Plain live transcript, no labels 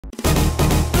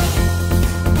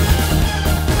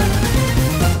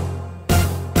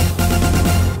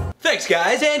Thanks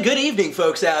guys, and good evening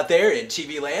folks out there in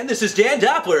TV land. This is Dan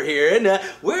Doppler here, and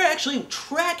we're actually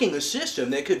tracking a system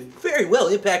that could very well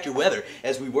impact your weather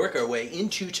as we work our way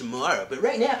into tomorrow. But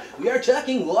right now, we are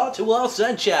talking wall-to-wall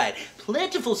sunshine.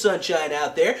 Plentiful sunshine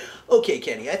out there. Okay,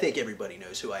 Kenny, I think everybody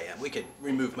knows who I am. We can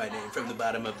remove my name from the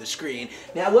bottom of the screen.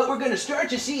 Now, what we're going to start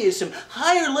to see is some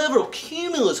higher level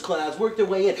cumulus clouds work their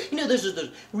way in. You know, those are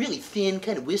those really thin,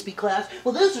 kind of wispy clouds.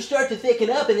 Well, those will start to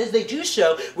thicken up, and as they do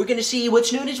so, we're going to see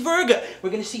what's known as virga. We're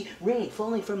going to see rain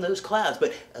falling from those clouds,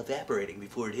 but evaporating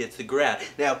before it hits the ground.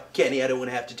 Now, Kenny, I don't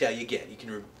want to have to tell you again. You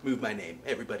can remove my name.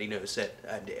 Everybody knows that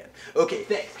I'm Dan. Okay,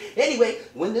 thanks. Anyway,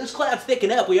 when those clouds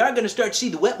thicken up, we are going to start to see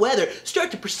the wet weather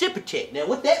start to precipitate. Now,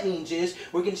 what that means is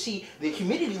we're going to see the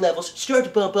humidity levels start to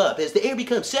bump up. As the air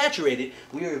becomes saturated,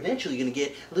 we are eventually going to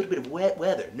get a little bit of wet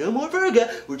weather. No more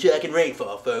virga. We're talking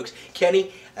rainfall, folks.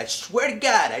 Kenny, I swear to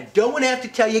God, I don't want to have to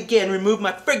tell you again, remove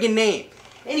my friggin' name.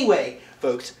 Anyway,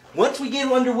 folks, once we get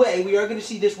underway, we are going to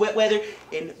see this wet weather,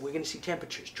 and we're going to see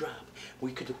temperatures drop.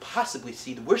 We could possibly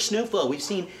see the worst snowfall we've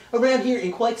seen around here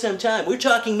in quite some time. We're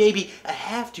talking maybe a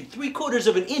half to 3/4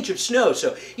 of an inch of snow.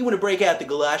 So you want to break out the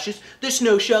galoshes, the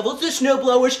snow shovels, the snow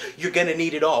blowers. You're going to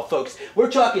need it all, folks. We're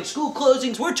talking school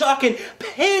closings. We're talking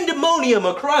pandemonium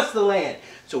across the land.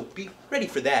 So be ready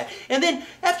for that. And then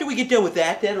after we get done with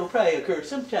that, that'll probably occur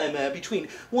sometime between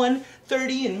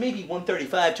 1:30 and maybe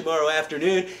 1:35 tomorrow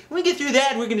afternoon. When we get through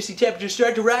that, we're going to see temperatures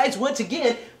start to rise once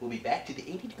again. We'll be back to the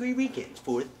 80-degree weekends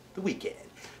for the weekend.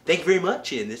 Thank you very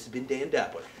much, and this has been Dan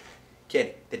Doppler.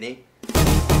 Kenny, the name?